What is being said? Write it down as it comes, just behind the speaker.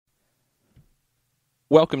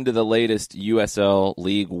Welcome to the latest USL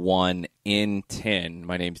League One in 10.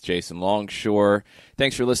 My name's Jason Longshore.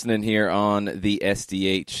 Thanks for listening here on the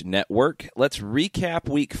SDH Network. Let's recap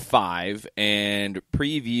Week 5 and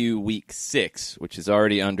preview Week 6, which is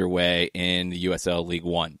already underway in the USL League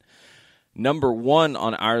One. Number 1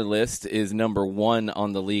 on our list is number 1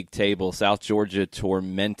 on the league table, South Georgia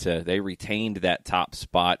Tormenta. They retained that top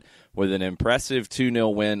spot with an impressive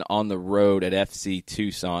 2-0 win on the road at FC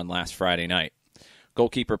Tucson last Friday night.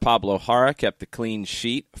 Goalkeeper Pablo Jara kept the clean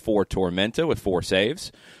sheet for Tormenta with 4 saves.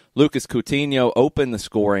 Lucas Coutinho opened the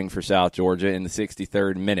scoring for South Georgia in the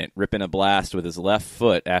 63rd minute, ripping a blast with his left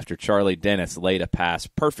foot after Charlie Dennis laid a pass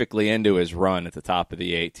perfectly into his run at the top of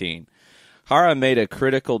the 18. Jara made a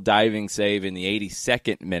critical diving save in the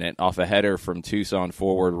 82nd minute off a header from Tucson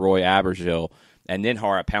forward Roy Abergil, and then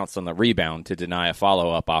Jara pounced on the rebound to deny a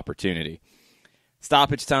follow-up opportunity.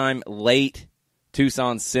 Stoppage time late.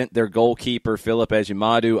 Tucson sent their goalkeeper, Philip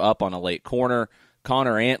Ejimadu, up on a late corner.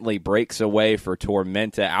 Connor Antley breaks away for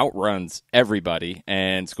Tormenta, outruns everybody,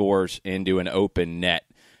 and scores into an open net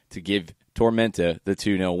to give Tormenta the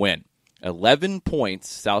 2-0 win. 11 points,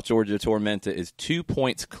 South Georgia Tormenta is 2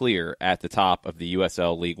 points clear at the top of the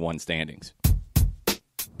USL League One standings.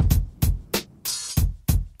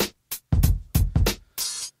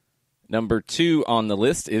 Number 2 on the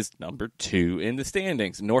list is number 2 in the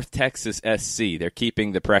standings, North Texas SC. They're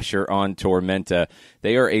keeping the pressure on Tormenta.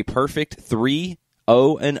 They are a perfect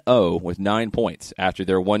 3-0-0 with 9 points after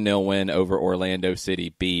their 1-0 win over Orlando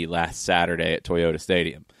City B last Saturday at Toyota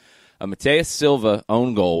Stadium. A Mateus Silva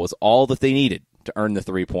own goal was all that they needed to earn the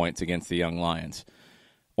 3 points against the Young Lions.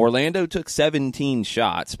 Orlando took 17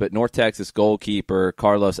 shots, but North Texas goalkeeper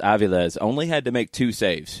Carlos Aviles only had to make 2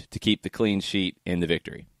 saves to keep the clean sheet in the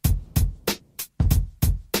victory.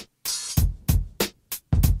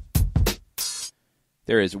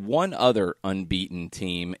 There is one other unbeaten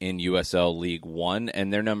team in USL League One,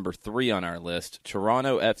 and they're number 3 on our list,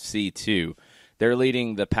 Toronto FC 2. They're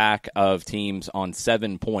leading the pack of teams on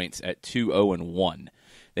 7 points at 2-0-1.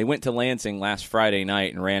 They went to Lansing last Friday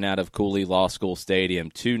night and ran out of Cooley Law School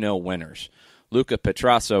Stadium 2-0 winners. Luca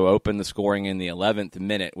Petrasso opened the scoring in the 11th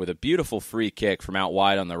minute with a beautiful free kick from out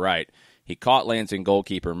wide on the right. He caught Lansing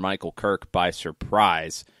goalkeeper Michael Kirk by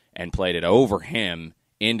surprise and played it over him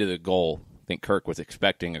into the goal. I think Kirk was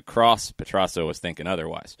expecting a cross. Petrasso was thinking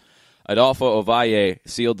otherwise. Adolfo Ovalle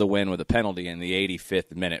sealed the win with a penalty in the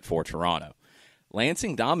 85th minute for Toronto.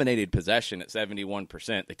 Lansing dominated possession at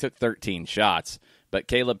 71%. They took 13 shots, but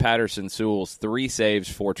Caleb Patterson-Sewell's 3 saves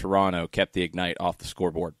for Toronto kept the Ignite off the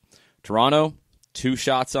scoreboard. Toronto, 2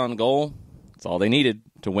 shots on goal. That's all they needed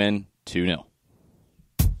to win 2-0.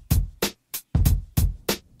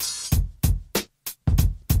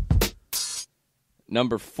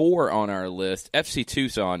 Number 4 on our list, FC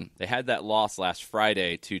Tucson. They had that loss last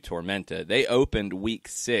Friday to Tormenta. They opened Week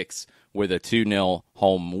 6 with a 2-0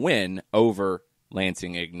 home win over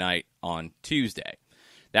Lansing Ignite on Tuesday.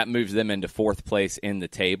 That moves them into 4th place in the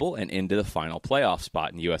table and into the final playoff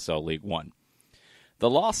spot in USL League One. The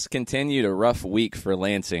loss continued a rough week for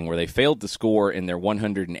Lansing, where they failed to score in their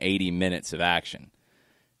 180 minutes of action.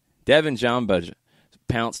 Devin Jamba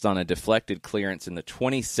pounced on a deflected clearance in the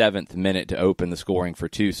 27th minute to open the scoring for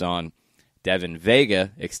Tucson. Devin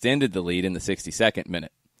Vega extended the lead in the 62nd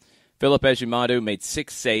minute. Philip Ejimadu made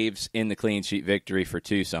 6 saves in the clean sheet victory for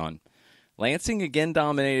Tucson. Lansing again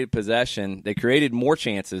dominated possession. They created more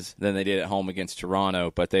chances than they did at home against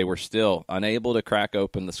Toronto, but they were still unable to crack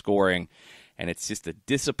open the scoring, and it's just a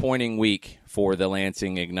disappointing week for the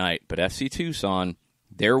Lansing Ignite. But FC Tucson,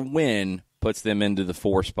 their win puts them into the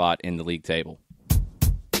 4 spot in the league table.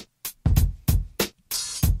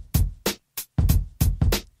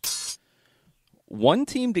 One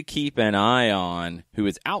team to keep an eye on who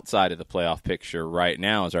is outside of the playoff picture right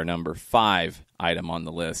now is our number 5 item on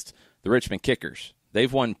the list, the Richmond Kickers.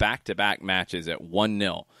 They've won back-to-back matches at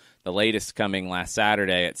 1-0, the latest coming last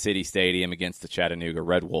Saturday at City Stadium against the Chattanooga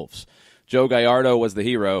Red Wolves. Joe Gallardo was the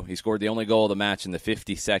hero. He scored the only goal of the match in the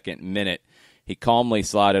 52nd minute. He calmly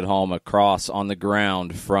slotted home a cross on the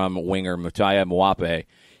ground from winger Mutaya Mwape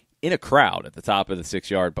in a crowd at the top of the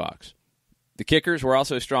 6-yard box. The Kickers were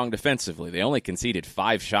also strong defensively. They only conceded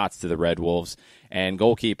 5 shots to the Red Wolves, and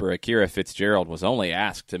goalkeeper Akira Fitzgerald was only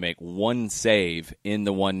asked to make 1 save in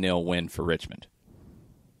the 1-0 win for Richmond.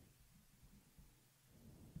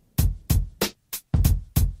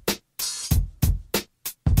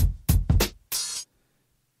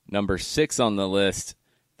 Number 6 on the list,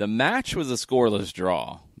 the match was a scoreless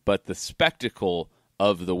draw, but the spectacle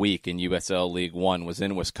of the week in USL League One was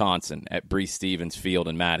in Wisconsin at Breese Stevens Field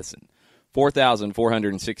in Madison.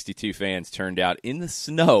 4,462 fans turned out in the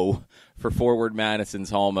snow for Forward Madison's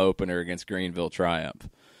home opener against Greenville Triumph.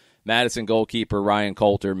 Madison goalkeeper Ryan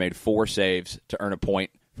Coulter made 4 saves to earn a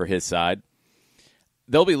point for his side.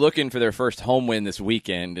 They'll be looking for their first home win this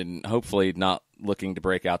weekend and hopefully not looking to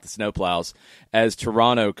break out the snowplows as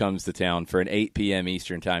Toronto comes to town for an 8 p.m.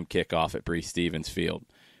 Eastern Time kickoff at Breese Stevens Field.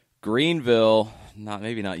 Greenville,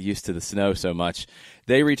 maybe not used to the snow so much,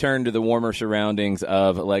 they return to the warmer surroundings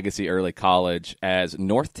of Legacy Early College as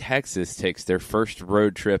North Texas takes their first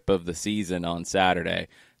road trip of the season on Saturday.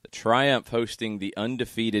 The Triumph hosting the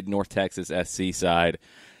undefeated North Texas SC side.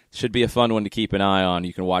 Should be a fun one to keep an eye on.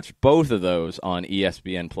 You can watch both of those on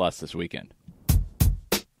ESPN Plus this weekend.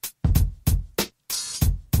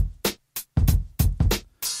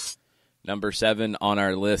 Number 7 on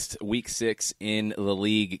our list, Week 6 in the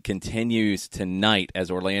league continues tonight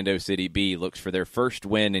as Orlando City B looks for their first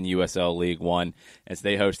win in USL League One as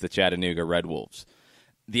they host the Chattanooga Red Wolves.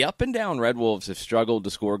 The up-and-down Red Wolves have struggled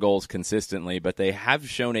to score goals consistently, but they have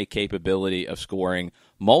shown a capability of scoring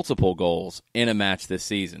multiple goals in a match this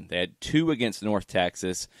season. They had 2 against North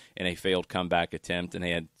Texas in a failed comeback attempt, and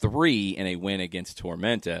they had 3 in a win against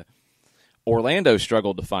Tormenta. Orlando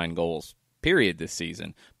struggled to find goals, period, this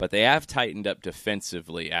season, but they have tightened up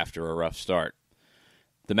defensively after a rough start.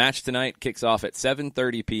 The match tonight kicks off at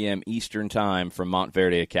 7:30 p.m. Eastern Time from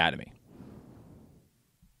Montverde Academy.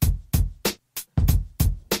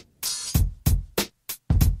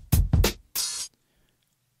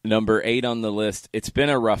 Number 8 on the list, it's been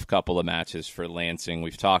a rough couple of matches for Lansing.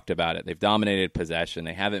 We've talked about it. They've dominated possession.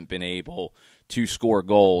 They haven't been able to score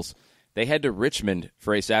goals. They head to Richmond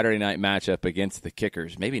for a Saturday night matchup against the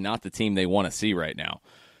Kickers. Maybe not the team they want to see right now.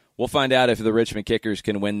 We'll find out if the Richmond Kickers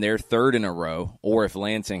can win their 3rd in a row or if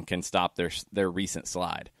Lansing can stop their recent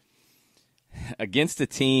slide. Against a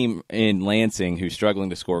team in Lansing who's struggling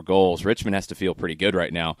to score goals, Richmond has to feel pretty good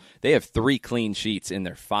right now. They have 3 clean sheets in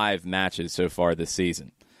their 5 matches so far this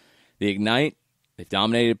season. The Ignite, they've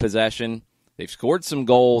dominated possession. They've scored some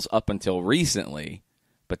goals up until recently,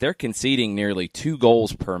 but they're conceding nearly 2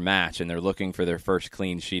 goals per match, and they're looking for their first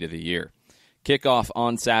clean sheet of the year. Kickoff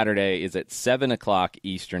on Saturday is at 7 o'clock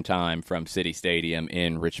Eastern Time from City Stadium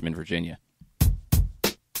in Richmond, Virginia.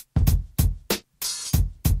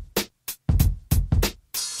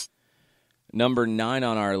 Number 9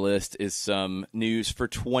 on our list is some news for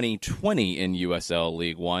 2020 in USL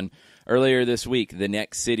League One. Earlier this week, the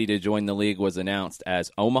next city to join the league was announced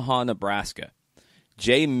as Omaha, Nebraska.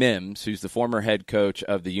 Jay Mims, who's the former head coach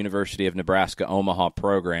of the University of Nebraska-Omaha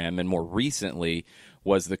program, and more recently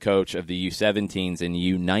was the coach of the U17s and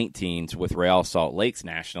U19s with Real Salt Lake's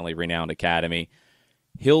nationally renowned academy,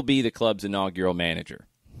 he'll be the club's inaugural manager.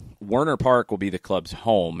 Werner Park will be the club's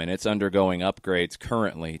home, and it's undergoing upgrades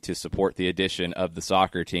currently to support the addition of the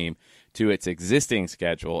soccer team to its existing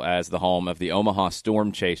schedule as the home of the Omaha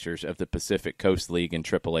Storm Chasers of the Pacific Coast League in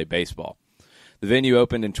AAA baseball. The venue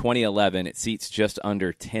opened in 2011. It seats just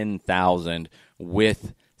under 10,000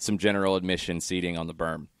 with some general admission seating on the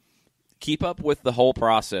berm. Keep up with the whole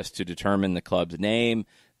process to determine the club's name,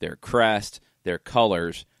 their crest, their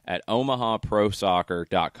colors at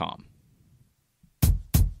omahaprosoccer.com.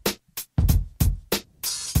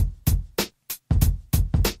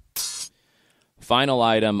 Final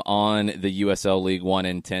item on the USL League 1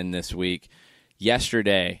 and 10 this week.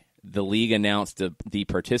 Yesterday, the league announced the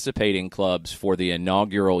participating clubs for the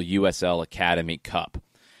inaugural USL Academy Cup.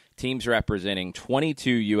 Teams representing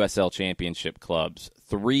 22 USL Championship clubs,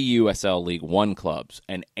 3 USL League 1 clubs,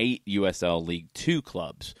 and 8 USL League 2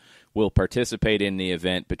 clubs will participate in the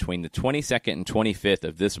event between the 22nd and 25th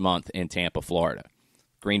of this month in Tampa, Florida.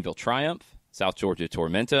 Greenville Triumph, South Georgia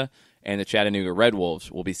Tormenta, and the Chattanooga Red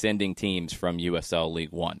Wolves will be sending teams from USL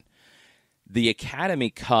League One. The Academy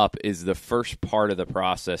Cup is the first part of the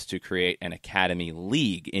process to create an Academy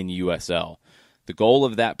League in USL. The goal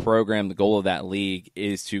of that program, the goal of that league,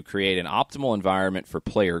 is to create an optimal environment for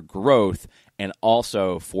player growth and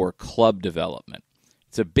also for club development.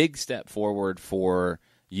 It's a big step forward for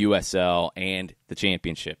USL and the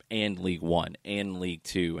championship and League One and League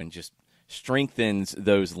Two, and just strengthens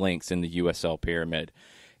those links in the USL pyramid.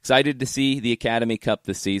 Excited to see the Academy Cup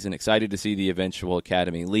this season, excited to see the eventual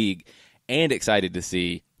Academy League, and excited to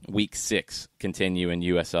see Week 6 continue in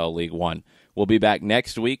USL League One. We'll be back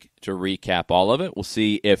next week to recap all of it. We'll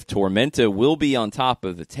see if Tormenta will be on top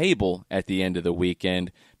of the table at the end of the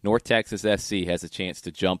weekend. North Texas SC has a chance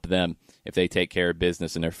to jump them if they take care of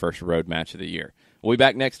business in their first road match of the year. We'll be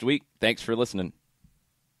back next week. Thanks for listening.